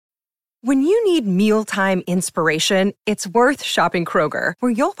When you need mealtime inspiration, it's worth shopping Kroger,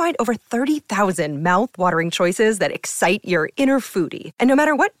 where you'll find over 30,000 mouth-watering choices that excite your inner foodie. And no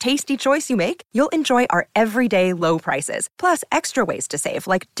matter what tasty choice you make, you'll enjoy our everyday low prices, plus extra ways to save,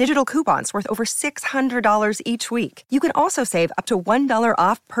 like digital coupons worth over $600 each week. You can also save up to $1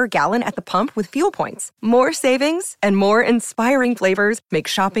 off per gallon at the pump with fuel points. More savings and more inspiring flavors make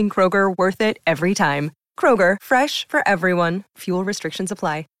shopping Kroger worth it every time. Kroger, fresh for everyone. Fuel restrictions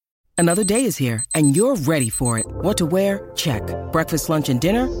apply. Another day is here, and you're ready for it. What to wear? Check. Breakfast, lunch, and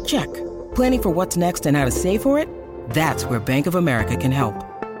dinner? Check. Planning for what's next and how to save for it? That's where Bank of America can help.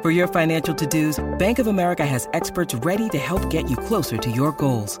 For your financial to-dos, Bank of America has experts ready to help get you closer to your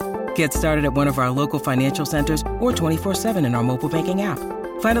goals. Get started at one of our local financial centers or 24/7 in our mobile banking app.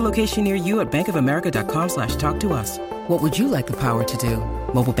 Find a location near you at bankofamerica.com/talktous. What would you like the power to do?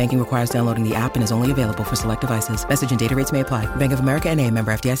 Mobile banking requires downloading the app and is only available for select devices. Message and data rates may apply. Bank of America N.A.,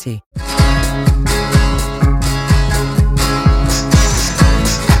 member FDIC.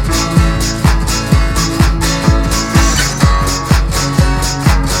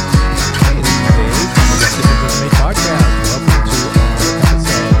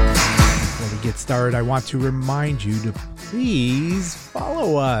 Started, I want to remind you to please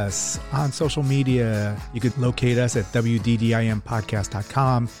follow us on social media. You can locate us at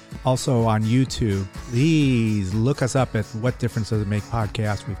wddimpodcast.com. Also on YouTube. Please look us up at What Difference Does It Make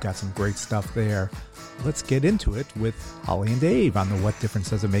podcast. We've got some great stuff there. Let's get into it with Holly and Dave on the What Difference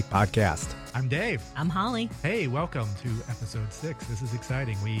Does It Make podcast. I'm Dave. I'm Holly. Hey, welcome to episode 6. This is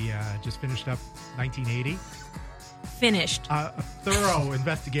exciting. We just finished up 1980. Finished. A thorough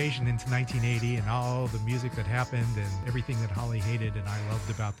investigation into 1980 and all the music that happened and everything that Holly hated and I loved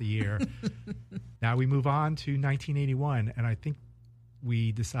about the year. Now we move on to 1981, and I think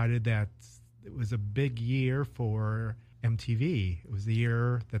we decided that it was a big year for MTV. It was the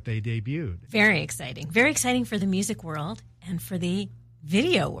year that they debuted. Very exciting. Very exciting for the music world and for the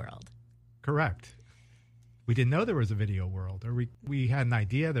video world. Correct. We didn't know there was a video world, or we had an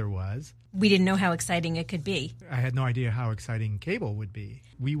idea there was. We didn't know how exciting it could be. I had no idea how exciting cable would be.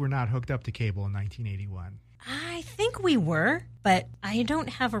 We were not hooked up to cable in 1981. I think we were, but I don't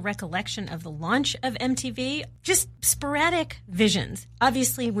have a recollection of the launch of MTV. Just sporadic visions.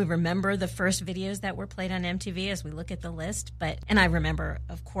 Obviously, we remember the first videos that were played on MTV as we look at the list, and I remember,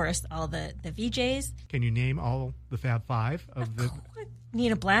 of course, all the VJs. Can you name all the Fab Five of the...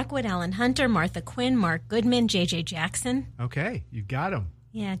 Nina Blackwood, Alan Hunter, Martha Quinn, Mark Goodman, J.J. Jackson. Okay, you got him.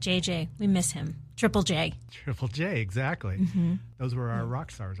 Yeah, J.J. We miss him. Triple J. Triple J, exactly. Mm-hmm. Those were our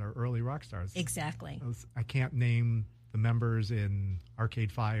rock stars, our early rock stars. Exactly. I can't name the members in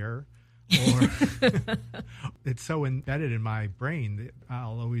Arcade Fire. Or it's so embedded in my brain that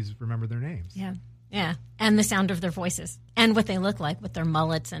I'll always remember their names. Yeah. Yeah, and the sound of their voices and what they look like with their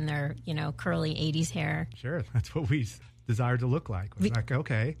mullets and their, curly 80s hair. Sure, that's what we desired to look like. We're like,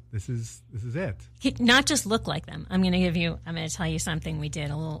 okay, this is it. Not just look like them. I'm going to tell you something we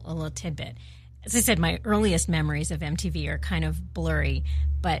did, a little tidbit. As I said, my earliest memories of MTV are kind of blurry,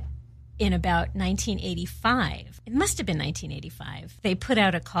 but in about 1985, it must have been 1985, they put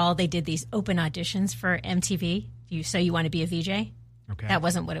out a call. They did these open auditions for MTV. So you want to be a VJ? Okay. That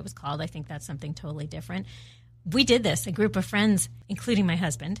wasn't what it was called. I think that's something totally different. We did this, a group of friends, including my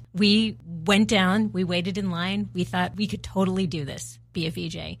husband. We went down, we waited in line. We thought we could totally do this, be a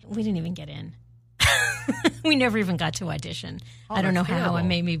VJ. We didn't even get in. We never even got to audition. I don't know how, and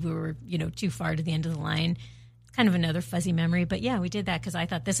maybe we were, too far to the end of the line. It's kind of another fuzzy memory, but yeah, we did that because I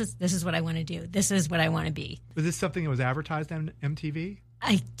thought this is what I want to do. This is what I want to be. Was this something that was advertised on MTV?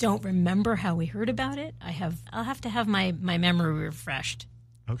 I don't remember how we heard about it. I'll have to have my memory refreshed.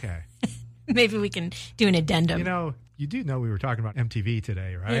 Okay. Maybe we can do an addendum. You do know we were talking about MTV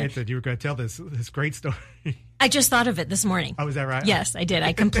today, right? Yeah. That you were going to tell this great story. I just thought of it this morning. Oh, is that right? Yes, I did.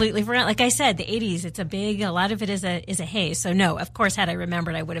 I completely forgot. Like I said, the 80s, it's a lot of it is a haze. So no, of course, had I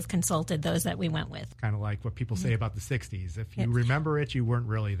remembered, I would have consulted those that we went with. Kind of like what people say about the 60s. If you remember it, you weren't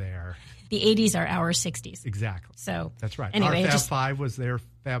really there. The 80s are our 60s. Exactly. So that's right. Anyway, our Fab Five was their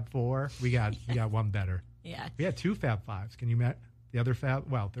Fab Four. We got one better. Yeah. We had two Fab Fives. Can you met the other Fab?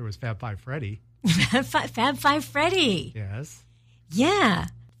 Well, there was Fab Five Freddy. Fab Five Freddy. Yes. Yeah.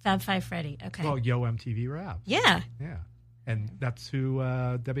 Fab Five Freddy. Okay. Well, Yo MTV Raps. Yeah. Yeah. And that's who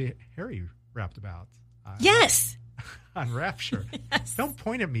Debbie Harry rapped about. Yes. On Rapture. Yes. Don't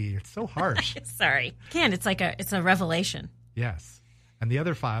point at me. It's so harsh. Sorry. Can't. It's it's a revelation. Yes. And the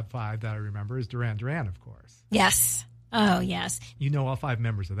other Fab Five that I remember is Duran Duran, of course. Yes. Oh, yes. You know all 5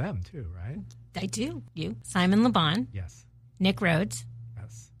 members of them, too, right? I do. You. Simon Le Bon. Yes. Nick Rhodes.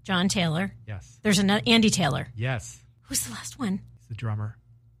 Yes. John Taylor. Yes. There's another Andy Taylor. Yes. Who's the last one? He's the drummer.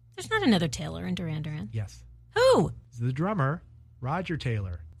 There's not another Taylor in Duran Duran. Yes. Who? The drummer, Roger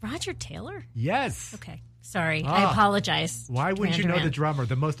Taylor. Roger Taylor? Yes. Okay. Sorry. I apologize. Why wouldn't you know the drummer,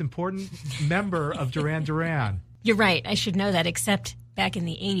 the most important member of Duran Duran? You're right. I should know that, except back in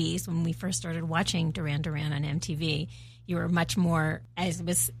the 80s when we first started watching Duran Duran on MTV, you were much more, as it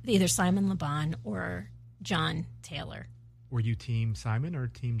was either Simon Le Bon or John Taylor. Were you Team Simon or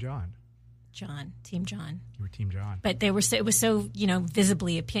Team John? Team John. You were Team John. But they were it was so,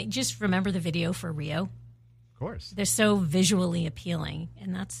 visibly appealing. Just remember the video for Rio? Of course. They're so visually appealing,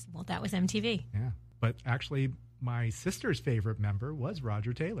 and that was MTV. Yeah. But actually, my sister's favorite member was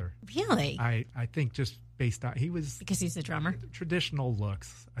Roger Taylor. Really? I think just based on, he was... Because he's a drummer? Traditional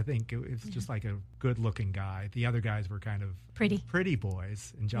looks. I think it was just like a good-looking guy. The other guys were kind of... Pretty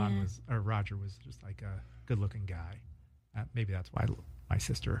boys. And Roger was just like a good-looking guy. Maybe that's why my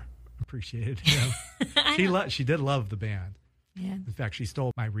sister appreciated him. She did love the band. Yeah. In fact, she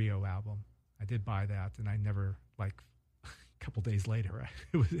stole my Rio album. I did buy that, and I never, a couple days later,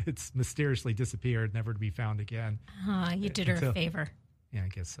 it's mysteriously disappeared, never to be found again. You did her a favor. Yeah, I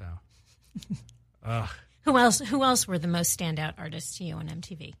guess so. Who else were the most standout artists to you on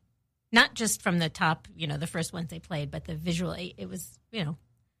MTV? Not just from the top, the first ones they played, but the visual. It was,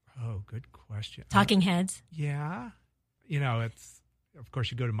 Oh, good question. Talking Heads. Yeah. Of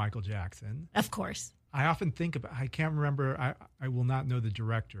course, you go to Michael Jackson. Of course. I often think about, I can't remember, I will not know the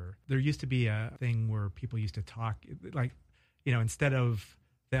director. There used to be a thing where people used to talk, instead of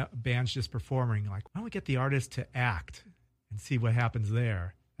the bands just performing, why don't we get the artist to act and see what happens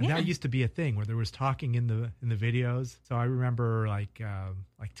there? And that used to be a thing where there was talking in the videos. So I remember like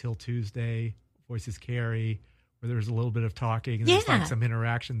Till Tuesday, Voices Carry, where there was a little bit of talking and there's some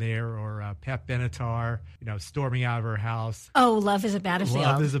interaction there, or Pat Benatar, storming out of her house. Oh, Love is a Battlefield.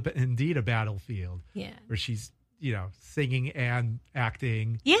 Love is indeed a battlefield. Yeah. Where she's, singing and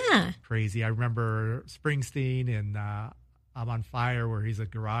acting. Yeah. Crazy. I remember Springsteen in I'm on Fire, where he's a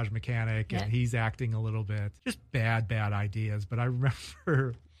garage mechanic and he's acting a little bit. Just bad ideas. But I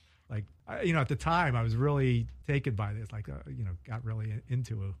remember, at the time, I was really taken by this. Got really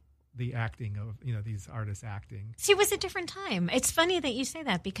into the acting of, these artists acting. See, it was a different time. It's funny that you say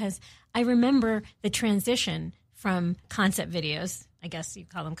that, because I remember the transition from concept videos, I guess you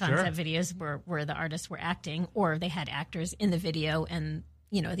call them concept videos, where the artists were acting, or they had actors in the video and,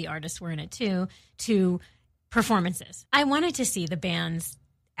 the artists were in it too, to performances. I wanted to see the bands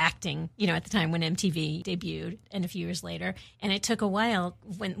acting, at the time when MTV debuted and a few years later. And it took a while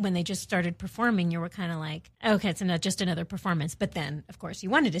when they just started performing, you were kind of like, okay, it's just another performance. But then, of course, you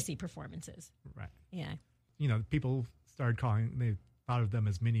wanted to see performances. Right. Yeah. People started they thought of them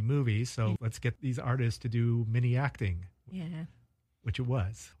as mini movies. So let's get these artists to do mini acting. Yeah. Which it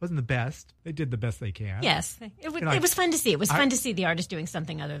was. Wasn't the best. They did the best they can. Yes. It was fun to see. It was fun to see the artist doing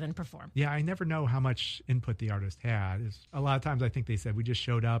something other than perform. Yeah, I never know how much input the artist had. A lot of times I think they said, we just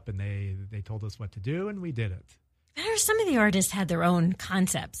showed up and they told us what to do and we did it. Some of the artists had their own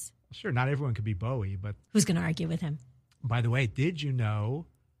concepts. Sure, not everyone could be Bowie, but... Who's going to argue with him? By the way, did you know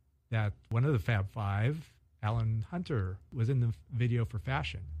that one of the Fab Five, Alan Hunter, was in the video for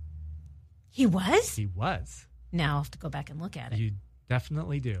Fashion? He was? He was. Now I'll have to go back and look at it. You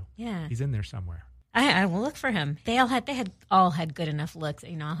definitely do. Yeah. He's in there somewhere. I will look for him. They all had good enough looks,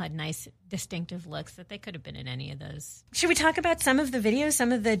 all had nice, distinctive looks that they could have been in any of those. Should we talk about some of the videos,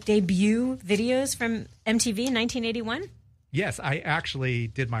 some of the debut videos from MTV in 1981? Yes, I actually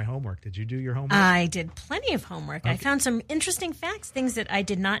did my homework. Did you do your homework? I did plenty of homework. Okay. I found some interesting facts, things that I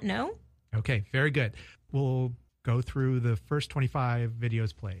did not know. Okay, very good. We'll go through the first 25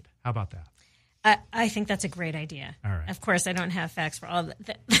 videos played. How about that? I think that's a great idea. All right. Of course, I don't have facts for all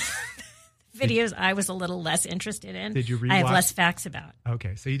the videos I was a little less interested in. Did you rewatch? I have less facts about.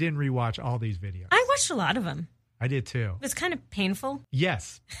 Okay, so you didn't rewatch all these videos. I watched a lot of them. I did too. It was kind of painful.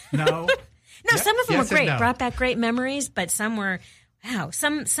 Yes. No. No, some of them were great, no. brought back great memories, but some were,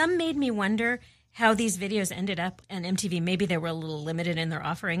 some made me wonder how these videos ended up on MTV. Maybe they were a little limited in their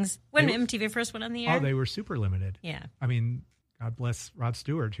offerings when MTV first went on the air. Oh, they were super limited. Yeah. I mean, God bless Rod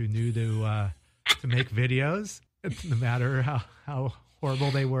Stewart, who knew to make videos, no matter how horrible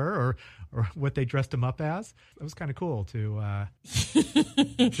they were or what they dressed them up as. It was kind of cool to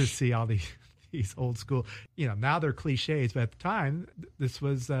see all these old school, now they're cliches, but at the time this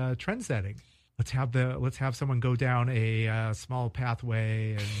was trend setting. Let's have someone go down a small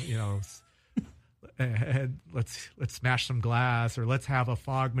pathway and and let's smash some glass, or let's have a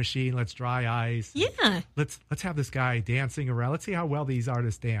fog machine, let's dry ice. Yeah. Let's have this guy dancing around. Let's see how well these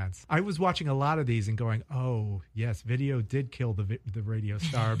artists dance. I was watching a lot of these and going, oh, yes, video did kill the radio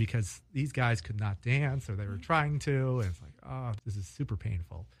star because these guys could not dance, or they were trying to, and it's like, oh, this is super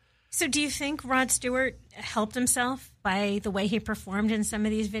painful. So do you think Rod Stewart helped himself by the way he performed in some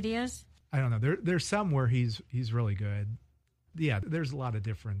of these videos? I don't know. There's some where he's really good. Yeah, there's a lot of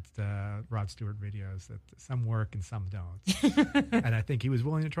different Rod Stewart videos that some work and some don't. And I think he was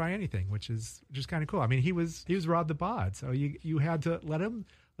willing to try anything, which is kind of cool. I mean, he was Rod the Bod, so you had to let him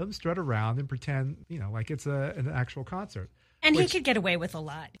strut around and pretend, like it's an actual concert. And he could get away with a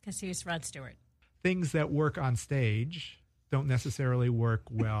lot because he was Rod Stewart. Things that work on stage don't necessarily work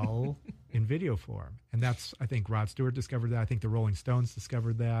well in video form. And I think Rod Stewart discovered that. I think the Rolling Stones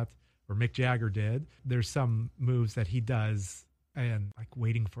discovered that, or Mick Jagger did. There's some moves that he does, and like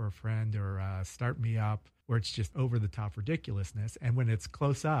Waiting for a Friend or Start Me Up, where it's just over the top ridiculousness. And when it's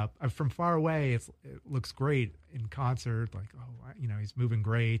close up, from far away, it looks great in concert. Like, he's moving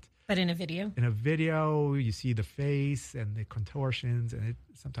great. But in a video, you see the face and the contortions, and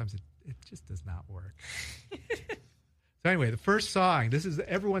sometimes it just does not work. So anyway, the first song, this is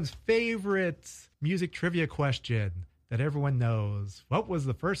everyone's favorite music trivia question that everyone knows. What was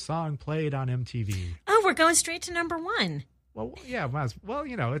the first song played on MTV? Oh, we're going straight to number one. Well, yeah. Well,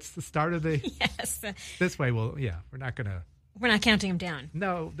 it's the start of the... Yes. This way, we're not going to... We're not counting them down.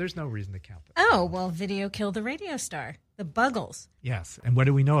 No, there's no reason to count them. Oh, well, video killed the radio star. The Buggles. Yes. And what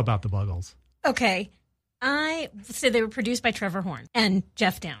do we know about the Buggles? Okay. So they were produced by Trevor Horn and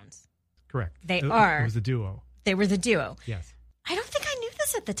Jeff Downs. Correct. It was a duo. They were the duo. Yes. I don't think I knew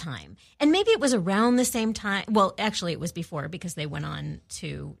this at the time. And maybe it was around the same time. Well, actually, it was before because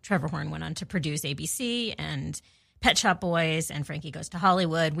Trevor Horn went on to produce ABC and Pet Shop Boys and Frankie Goes to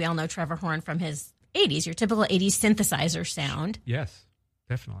Hollywood. We all know Trevor Horn from his 80s, your typical 80s synthesizer sound. Yes,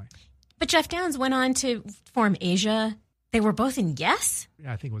 definitely. But Jeff Downs went on to form Asia. They were both in Yes?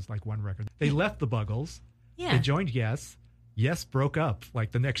 Yeah, I think it was like one record. They left the Buggles. Yeah. They joined Yes. Yes broke up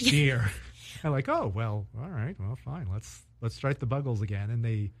like the next year. I'm like, oh, well, all right, well, fine. Let's try the Buggles again. And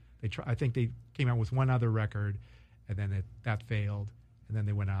I think they came out with one other record, and then that failed. And then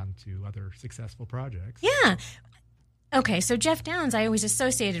they went on to other successful projects. Yeah. Okay, so Jeff Downs, I always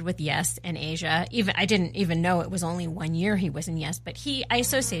associated with Yes and Asia. I didn't even know it was only 1 year he was in Yes, but I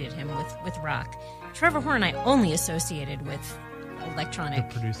associated him with rock. Trevor Horn, I only associated with electronic.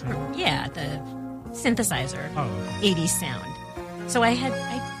 The producer? Yeah, the synthesizer, okay. 80s sound. So I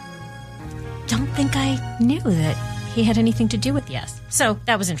don't think I knew that he had anything to do with Yes. So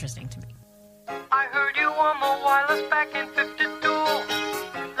that was interesting to me. I heard you on the wireless back in 52,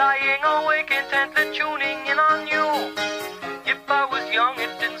 lying awake intently tuning in on you. If I was young,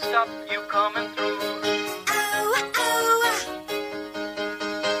 it didn't stop you coming through.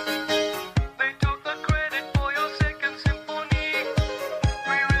 They took the credit for your second symphony,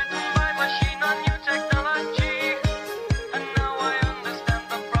 rewritten by machine on new technology. And now I understand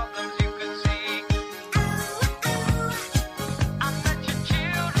the problems you could see. I met your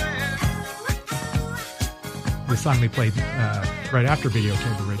children. The song they played right after Video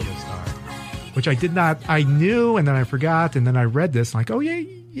Killed the Radio Star, which I knew, and then I forgot, and then I read this, like, oh,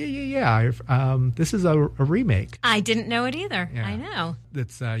 yeah. This is a remake. I didn't know it either. Yeah. I know.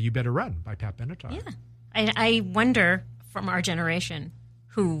 It's You Better Run by Pat Benatar. Yeah. I wonder, from our generation,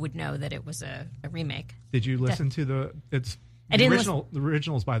 who would know that it was a remake. Did you listen to the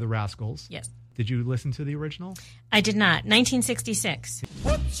original's by the Rascals? Yes. Did you listen to the original? I did not. 1966.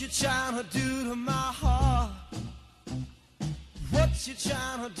 What you trying to do to my heart? What you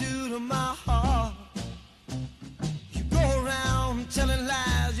trying to do to my heart? You go around telling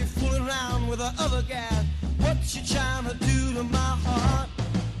lies, you're fooling around with the other guy. What you trying to do to my heart?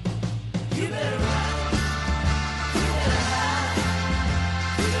 You better run. You better hide.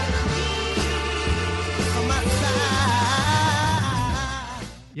 You better leave from my side.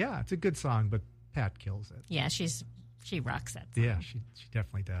 Yeah, it's a good song, but Pat kills it. Yeah, she rocks that song. Yeah, she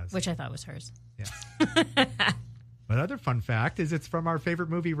definitely does. Which I thought was hers. Yeah. But other fun fact is it's from our favorite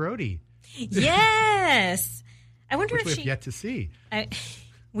movie, Roadie. Yes. I wonder which if we have yet to see.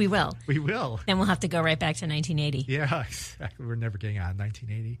 We will. We will. Then we'll have to go right back to 1980. Yeah, exactly. We're never getting on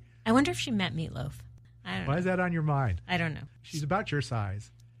 1980. I wonder if she met Meatloaf. I don't know. Why is that on your mind? I don't know. She's about your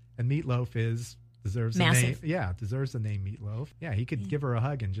size. And Meatloaf deserves massive. The name. Yeah, deserves the name Meatloaf. Yeah, he could give her a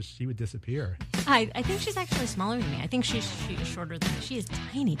hug and she would disappear. I think she's actually smaller than me. I think she's shorter than me. She is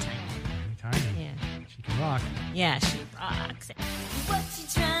tiny. Tiny. Yeah. She can rock. Yeah, she rocks. What you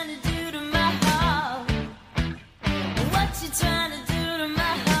trying to do to my heart? What you trying to do to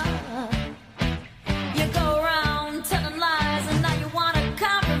my heart? You go around telling lies and now you want to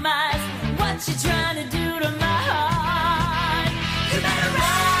compromise. What you trying to do to my heart? You better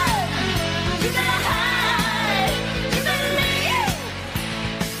run. You better hide. You better leave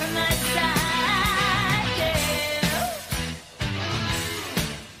from my side, yeah.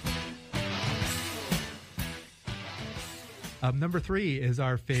 Number 3 is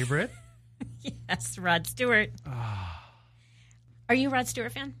our favorite. Yes, Rod Stewart. Are you a Rod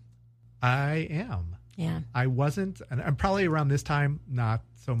Stewart fan? I am. Yeah. I wasn't, and I'm probably around this time, not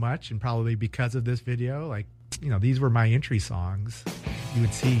so much, and probably because of this video. Like, these were my entry songs. You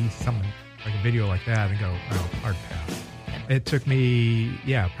would see someone like a video like that and go, oh, hard pass. It took me,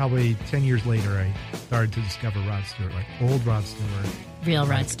 probably 10 years later, I started to discover Rod Stewart, like old Rod Stewart. Real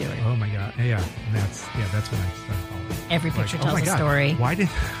Rod Stewart. Oh my God. Yeah. And that's when I started following. Every picture oh tells my a God, story. Why didn't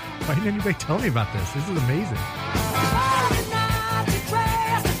anybody tell me about this? This is amazing.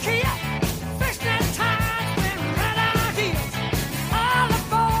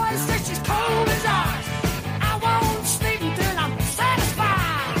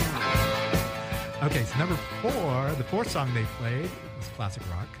 Okay, so number 4, the 4th song they played was classic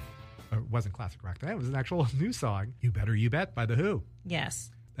rock. Or it wasn't classic rock. That was an actual new song, You Better You Bet by The Who.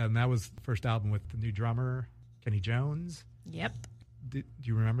 Yes. And that was the first album with the new drummer, Kenny Jones. Yep. Do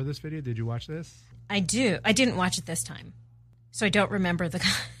you remember this video? Did you watch this? I do. I didn't watch it this time, so I don't remember the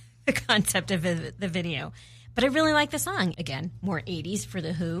concept of the video. But I really like the song. Again, more 80s for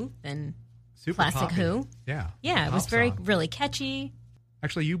The Who than Super classic poppy. Who. Yeah. Yeah, it was Pop very, song. really catchy.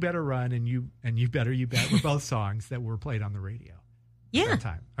 Actually, You Better Run and You Better You Bet were both songs that were played on the radio at Yeah. that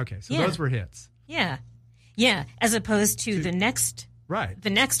time. Okay, so Yeah. those were hits. Yeah. Yeah. As opposed to the next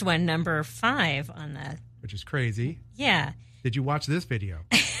one, number 5 on the. Which is crazy. Yeah. Did you watch this video?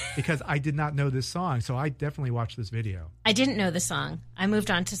 Because I did not know this song, so I definitely watched this video. I didn't know the song. I moved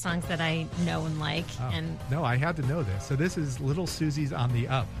on to songs that I know and like. Oh. And No, I had to know this. So this is Little Susie's On the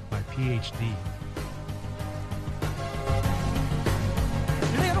Up by PhD.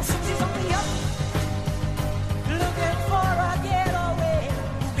 Little Susie's on the up, looking for a getaway.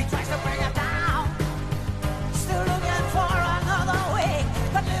 Who tries to bring her down, still looking for another way.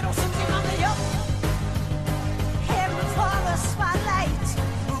 But little Susie's on the up, heading for the spotlight.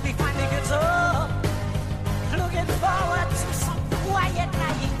 Ruby finally gets up, looking forward to some quiet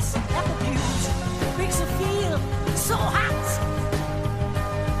nights. And the music makes her feel so hot,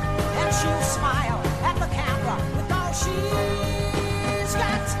 and she'll smile at the camera with all she's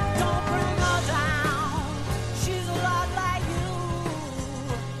got. Don't bring her down. She's a lot like you.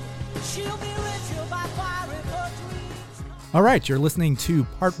 She'll be with you by fire if her dreams. All right, you're listening to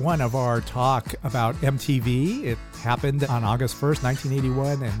part 1 of our talk about MTV. It happened on August 1st,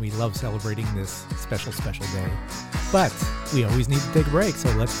 1981, and we love celebrating this special, special day. But we always need to take a break, so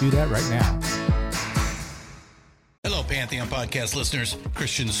let's do that right now. Hello, Pantheon Podcast listeners.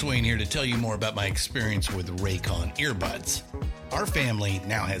 Christian Swain here to tell you more about my experience with Raycon earbuds. Our family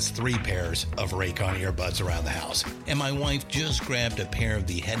now has 3 pairs of Raycon earbuds around the house, and my wife just grabbed a pair of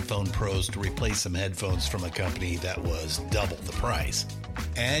the Headphone Pros to replace some headphones from a company that was double the price.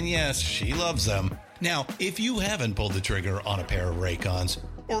 And yes, she loves them. Now, if you haven't pulled the trigger on a pair of Raycons,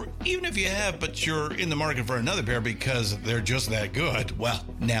 or even if you have, but you're in the market for another pair because they're just that good, well,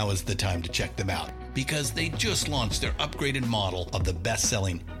 now is the time to check them out, because they just launched their upgraded model of the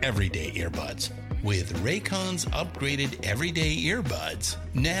best-selling everyday earbuds. With Raycon's upgraded everyday earbuds,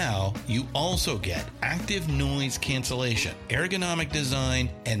 now you also get active noise cancellation, ergonomic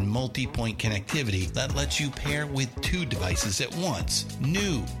design, and multi-point connectivity that lets you pair with 2 devices at once.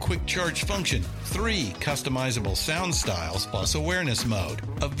 New quick charge function, 3 customizable sound styles, plus awareness mode.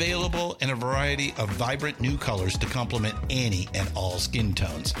 Available in a variety of vibrant new colors to complement any and all skin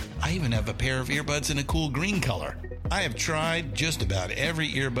tones. I even have a pair of earbuds in a cool green color. I have tried just about every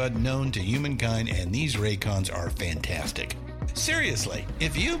earbud known to humankind, and these Raycons are fantastic. Seriously,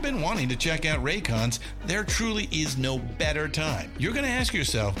 if you've been wanting to check out Raycons, there truly is no better time. You're going to ask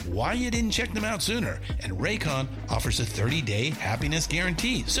yourself why you didn't check them out sooner, and Raycon offers a 30-day happiness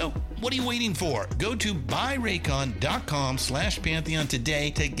guarantee. So what are you waiting for? Go to buyraycon.com/Pantheon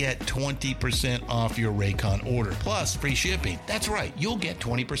today to get 20% off your Raycon order, plus free shipping. That's right, you'll get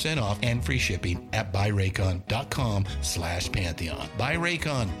 20% off and free shipping at buyraycon.com/Pantheon.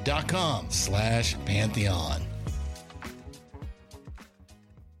 buyraycon.com/Pantheon.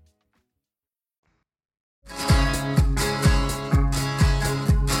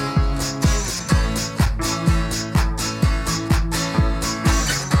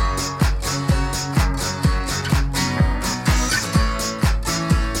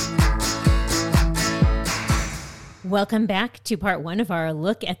 welcome back to part 1 of our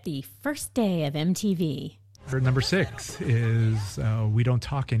look at the first day of MTV. Number 6 is We Don't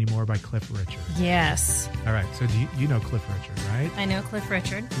Talk Anymore by Cliff Richard. Yes. All right, so you know Cliff Richard, right? I know Cliff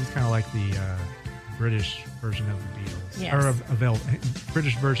Richard. He's kind of like the British version of the Beatles. Yes. Or of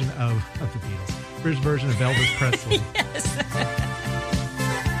British version of the Beatles. British version of Elvis Presley.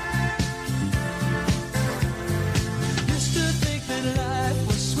 Mr.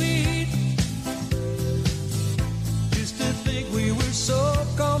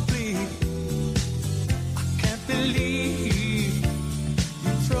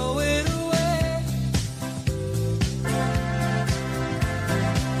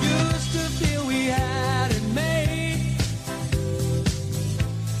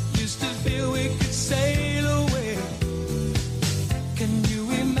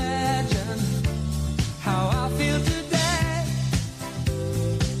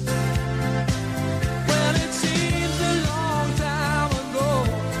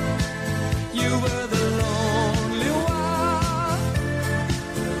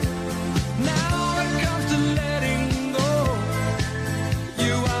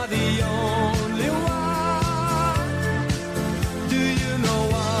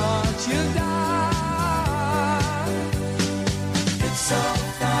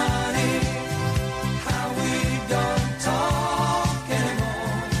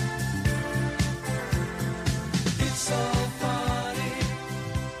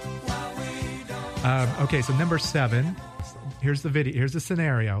 Okay, so number 7. Here's the video. Here's the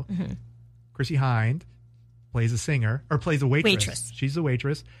scenario. Chrissy Hind plays a singer, or plays a waitress. She's a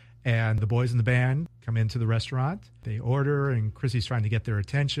waitress. And the boys in the band come into the restaurant. They order, and Chrissy's trying to get their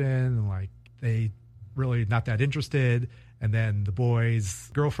attention. And, like, they really not that interested. And then the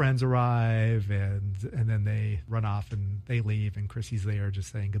boys' girlfriends arrive, and then they run off and they leave. And Chrissy's there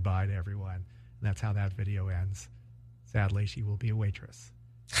just saying goodbye to everyone. And that's how that video ends. Sadly, she will be a waitress.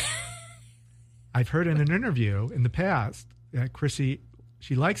 I've heard in an interview in the past that Chrissy,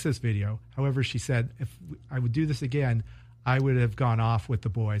 she likes this video. However, she said, if I would do this again, I would have gone off with the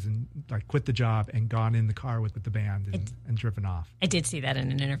boys and like quit the job and gone in the car with the band and driven off. I did see that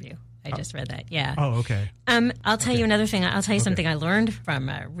in an interview. I just read that. Yeah. Oh, okay. I'll tell you another thing. I'll tell you something I learned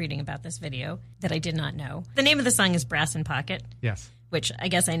from reading about this video that I did not know. The name of the song is Brass in Pocket. Yes. Which I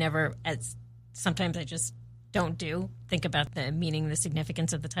guess I never, sometimes I just don't think about the meaning, the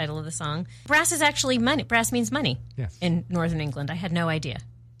significance of the title of the song. Brass is actually money. Brass means money. Yes. In Northern England. I had no idea.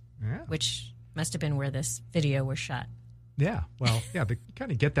 Yeah. Which must have been where this video was shot. Yeah. Well, yeah, they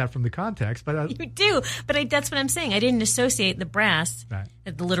kind of get that from the context, but you do. But that's what I'm saying. I didn't associate the brass, Right.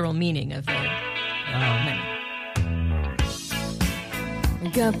 the literal meaning of the money.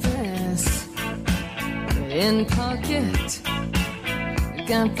 Got brass in pocket,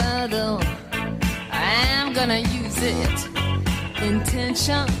 gunpowder, I'm gonna use it.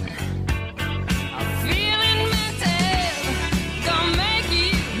 Intention, I'm feeling mental, gonna make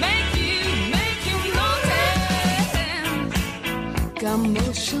you notice. Got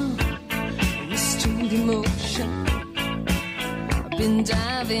motion, restrained emotion, I've been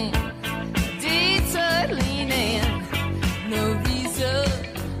diving, detour leaning, no reason.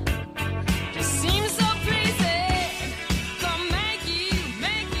 Just seems so pleasing. Gonna make you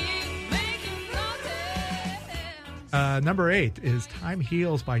notice. Number 8 is Time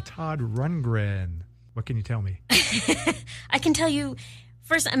Heals by Todd Rundgren. What can you tell me? I can tell you.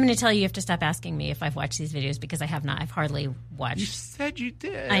 First, I'm going to tell you have to stop asking me if I've watched these videos because I have not. I've hardly watched. You said you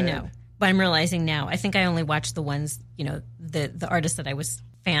did. I know, but I'm realizing now. I think I only watched the ones, the artists that I was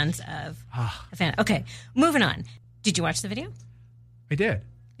fans of. Okay, moving on. Did you watch the video? I did.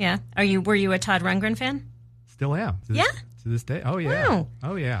 Yeah. Were you a Todd Rundgren fan? Still am. Yeah? To this day. Oh, yeah. Wow.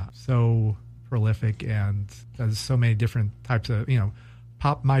 Oh, yeah. So prolific and does so many different types of,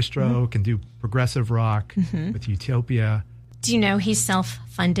 pop maestro, can do progressive rock with Utopia. Do you know he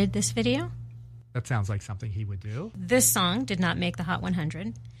self-funded this video? That sounds like something he would do. This song did not make the Hot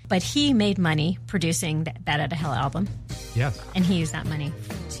 100, but he made money producing the Bat Outta Hell album. Yes. And he used that money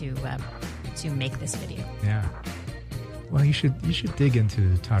to make this video. Yeah. Well, you should dig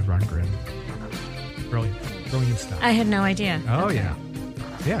into Todd Rundgren. Brilliant stuff. I had no idea. Oh, yeah.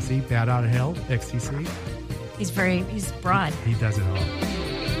 Yeah, see, Bat Outta Hell, XTC. He's broad. He does it all.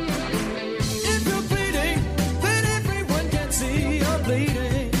 If you're bleeding, then everyone can see you're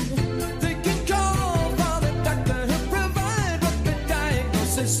bleeding. They can call for the doctor who'll provide what the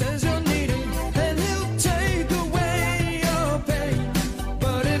diagnosis says you're needing, and he'll take away your pain.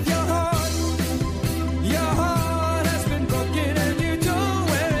 But if your heart has been broken and you don't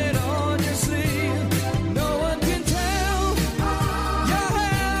wear it on your sleeve, no one can tell. Your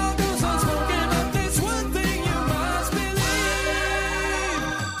hell goes unspoken, but there's one thing you must believe.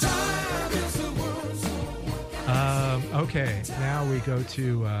 Time is the worst. Okay, now we go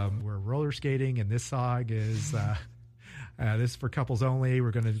to we're roller skating, and this song is this is for couples only.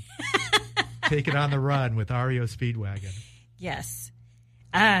 We're going to take it on the run with REO Speedwagon. Yes.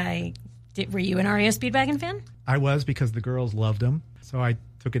 Were you an REO Speedwagon fan? I was, because the girls loved them, so I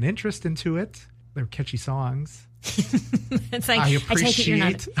took an interest into it. They're catchy songs. It's like I I take it you're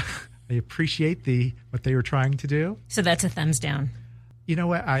not. I appreciate what they were trying to do. So that's a thumbs down. You know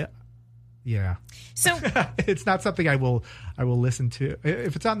what? Yeah. So It's not something I will listen to.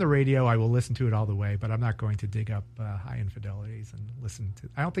 If it's on the radio, I will listen to it all the way, but I'm not going to dig up High Infidelities and listen to.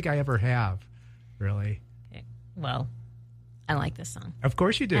 I don't think I ever have, really. well, I like this song. Of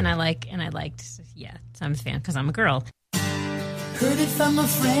course you do. And I liked, so I'm a fan because I'm a girl. Heard it from a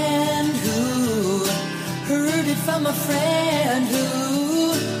friend who heard it from a friend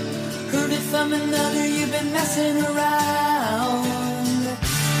who heard it from another. You've been messing around.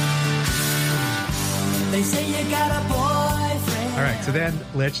 They say you got a boyfriend. All right, so then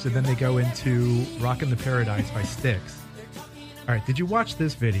Litched, and then they go into Rockin' the Paradise by Styx. All right, did you watch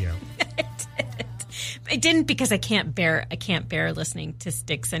this video? I didn't because I can't bear listening to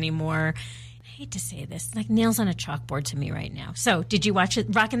Styx anymore. I hate to say this, it's like nails on a chalkboard to me right now. So, did you watch it,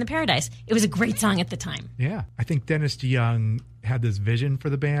 Rockin' the Paradise? It was a great song at the time. Yeah, I think Dennis DeYoung had this vision for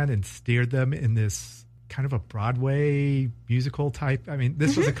the band and steered them in this kind of a Broadway musical type. I mean,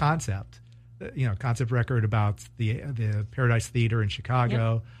 this was a concept concept record about the Paradise Theater in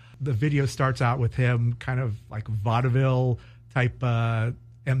Chicago. The video starts out with him kind of like vaudeville type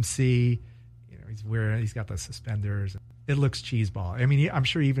MC. He's got the suspenders. It looks cheeseball. I mean, I'm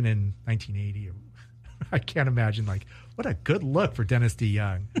sure even in 1980, I can't imagine what a good look for Dennis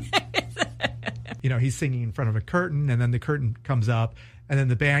DeYoung. He's singing in front of a curtain, and then the curtain comes up, and then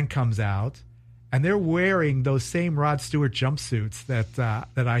the band comes out, and they're wearing those same Rod Stewart jumpsuits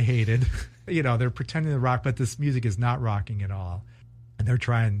that I hated. They're pretending to rock, but this music is not rocking at all. And they're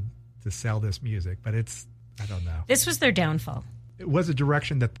trying to sell this music, but I don't know. This was their downfall. It was a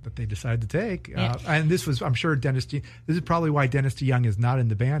direction that they decided to take. Yeah. And this was, I'm sure, this is probably why Dennis DeYoung is not in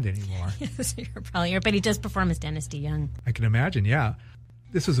the band anymore. Yes, you're probably right, but he does perform as Dennis DeYoung. I can imagine, yeah.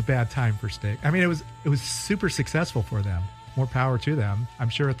 This was a bad time for Sting. I mean, it was super successful for them. More power to them. I'm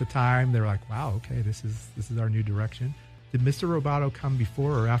sure at the time they were like, wow, okay, this is our new direction. Did Mr. Roboto come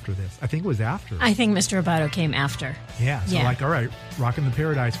before or after this? I think it was after. I think Mr. Roboto came after. Yeah, so all right, Rockin' the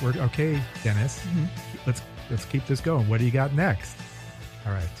Paradise worked. Okay, Dennis, let's keep this going. What do you got next?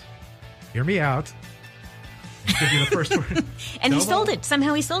 All right, hear me out. I'll give you the first word. And he sold it.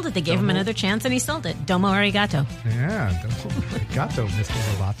 Somehow he sold it. They gave him another chance and he sold it. Domo arigato. Yeah, Domo arigato, Mr.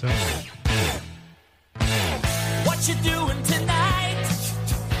 Roboto. What you doing tonight?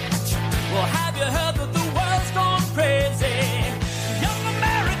 Well, have you heard that the world's gone crazy? Young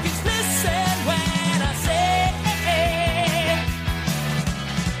Americans, listen when I say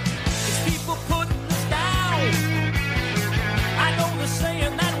it's people putting us down. I know they're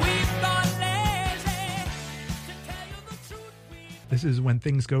saying that we've gone lazy. To tell you the truth, This is When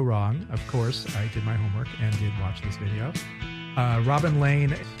Things Go Wrong. Of course, I did my homework and did watch this video. Robin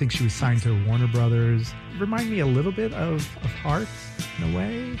Lane, I think she was signed to Warner Brothers. Remind me a little bit of Heart in a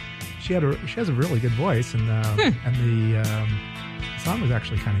way. She has a really good voice, and the song was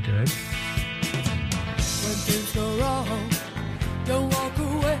actually kind of good. When things go wrong, don't walk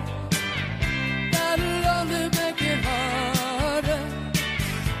away. That'll only make it harder.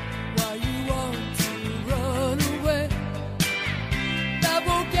 Why you want to run away? That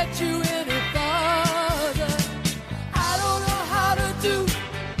won't get you any farther. I don't know how to do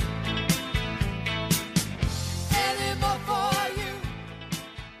any more for you.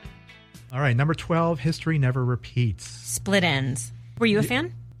 All right, number 12, History Never Repeats. Split Ends. Were you a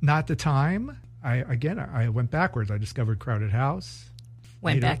fan? Not at the time. I went backwards. I discovered Crowded House.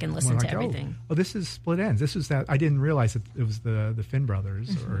 Went Later, back and listened went to like, everything. Oh, this is Split Ends. This was that. I didn't realize that it was the Finn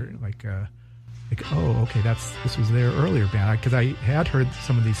brothers or oh, okay, this was their earlier band because I had heard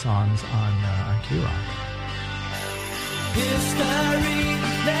some of these songs on K-Rock. history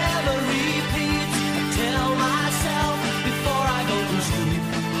never repeats. I tell myself before I go to sleep.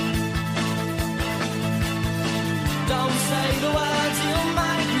 Don't say the words you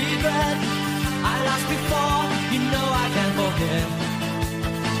might regret. I lost before, you know I can't forget.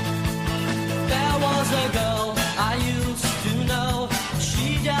 There was a girl I used to know. She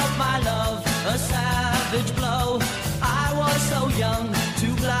dealt my love a savage blow. I was so young,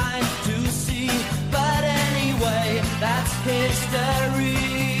 too blind to see. But anyway, that's history.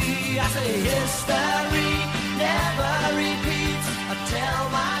 I say history never repeats. I tell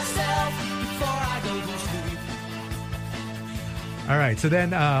myself before I go to sleep. All right, so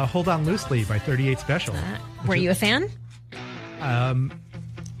then Hold On Loosely by 38 Special. Were you a fan?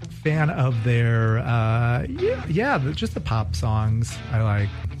 Fan of their, just the pop songs I like.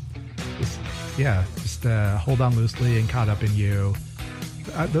 Just Hold On Loosely and Caught Up in You.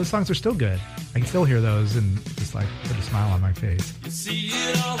 Those songs are still good. I can still hear those and just like put a smile on my face. See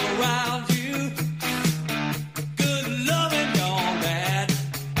it all around you. Good loving gone bad.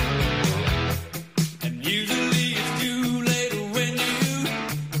 And usually it's too late when you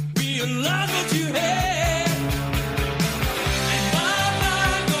realize what you had. And my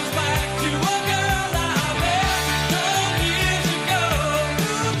mind goes back to a girl I met 12 years ago.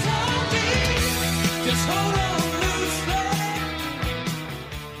 Who told me just hold on loosely.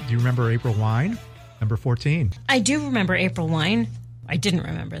 Do you remember April Wine? Number 14. I do remember April Wine. I didn't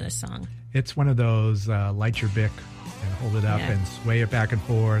remember this song. It's one of those light your bic and hold it up Yeah. and sway it back and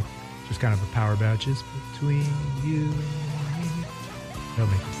forth. Just kind of a power ballad. Just between you and me. That'll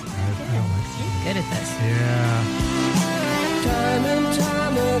make you sad. I don't like singing. You're good at this. Yeah. Time and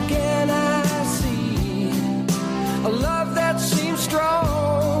time again I see a love that seems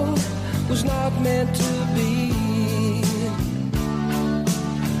strong was not meant to be.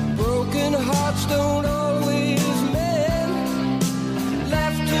 Broken hearts don't always mend,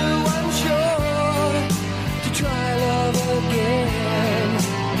 left too unsure to try love again.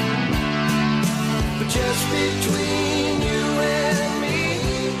 But just between you and me,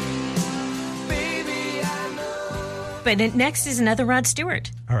 But next is another Rod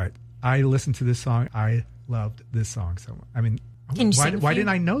Stewart. All right. I listened to this song. I loved this song so much. I mean, Can you sing a why few? didn't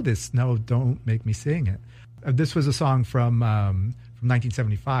I know this? No, don't make me sing it. This was a song from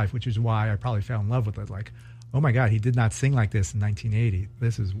 1975, which is why I probably fell in love with it. Like, oh my God, he did not sing like this in 1980.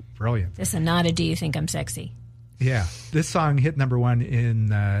 This is brilliant. This is not a Do You Think I'm Sexy? Yeah. This song hit number one in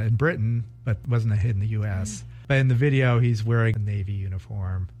Britain, but wasn't a hit in the U.S. But in the video, he's wearing a Navy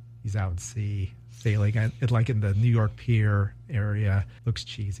uniform. He's out at sea, sailing like in the New York Pier area. Looks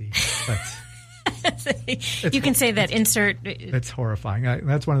cheesy, but You can say that insert. it's horrifying.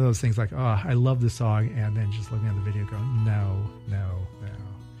 That's one of those things like, oh, I love this song, and then just looking at the video going, no. Yeah.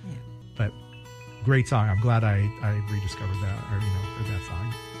 But great song. I'm glad I rediscovered that, or heard that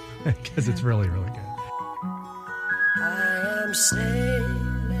song, because it's really, really good.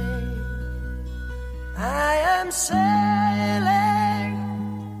 I am sailing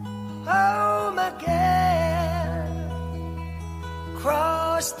home again,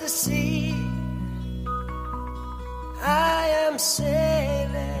 across the sea. I am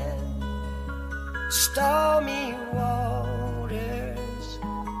sailing stormy waters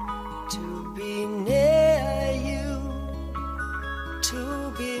to be near you,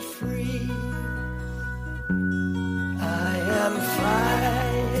 to be free. I am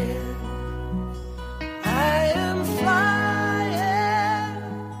flying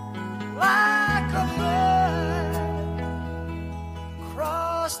like a bird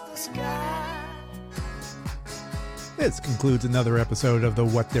across the sky. This concludes another episode of the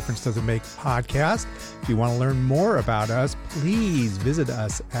What Difference Does It Make podcast. If you want to learn more about us, please visit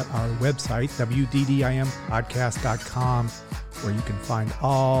us at our website, wddimpodcast.com, where you can find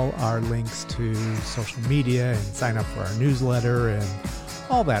all our links to social media and sign up for our newsletter and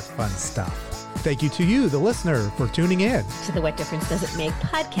all that fun stuff. Thank you to you, the listener, for tuning in. To the What Difference Does It Make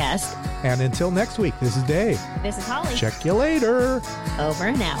podcast. And until next week, this is Dave. This is Holly. Check you later. Over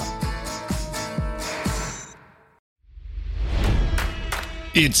and out.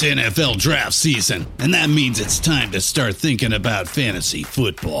 It's NFL draft season, and that means it's time to start thinking about fantasy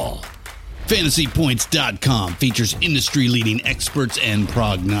football. FantasyPoints.com features industry-leading experts and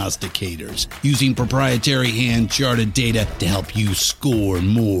prognosticators using proprietary hand-charted data to help you score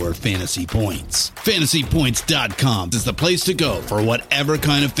more fantasy points. FantasyPoints.com is the place to go for whatever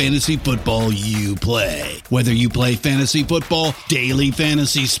kind of fantasy football you play. Whether you play fantasy football, daily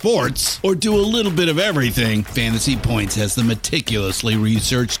fantasy sports, or do a little bit of everything, Fantasy Points has the meticulously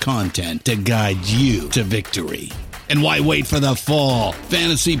researched content to guide you to victory. And why wait for the fall?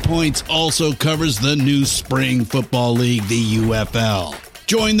 Fantasy Points also covers the new spring football league, the UFL.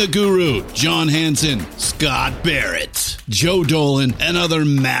 Join the guru, John Hansen, Scott Barrett, Joe Dolan, and other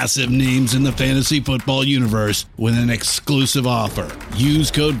massive names in the fantasy football universe with an exclusive offer.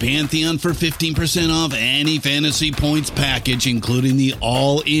 Use code Pantheon for 15% off any Fantasy Points package, including the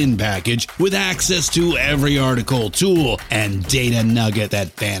all-in package, with access to every article, tool, and data nugget that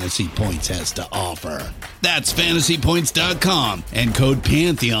Fantasy Points has to offer. That's FantasyPoints.com and code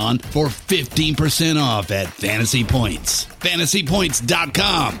Pantheon for 15% off at Fantasy Points.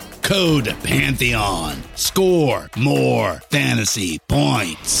 FantasyPoints.com, code Pantheon. Score more fantasy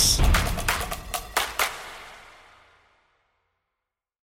points.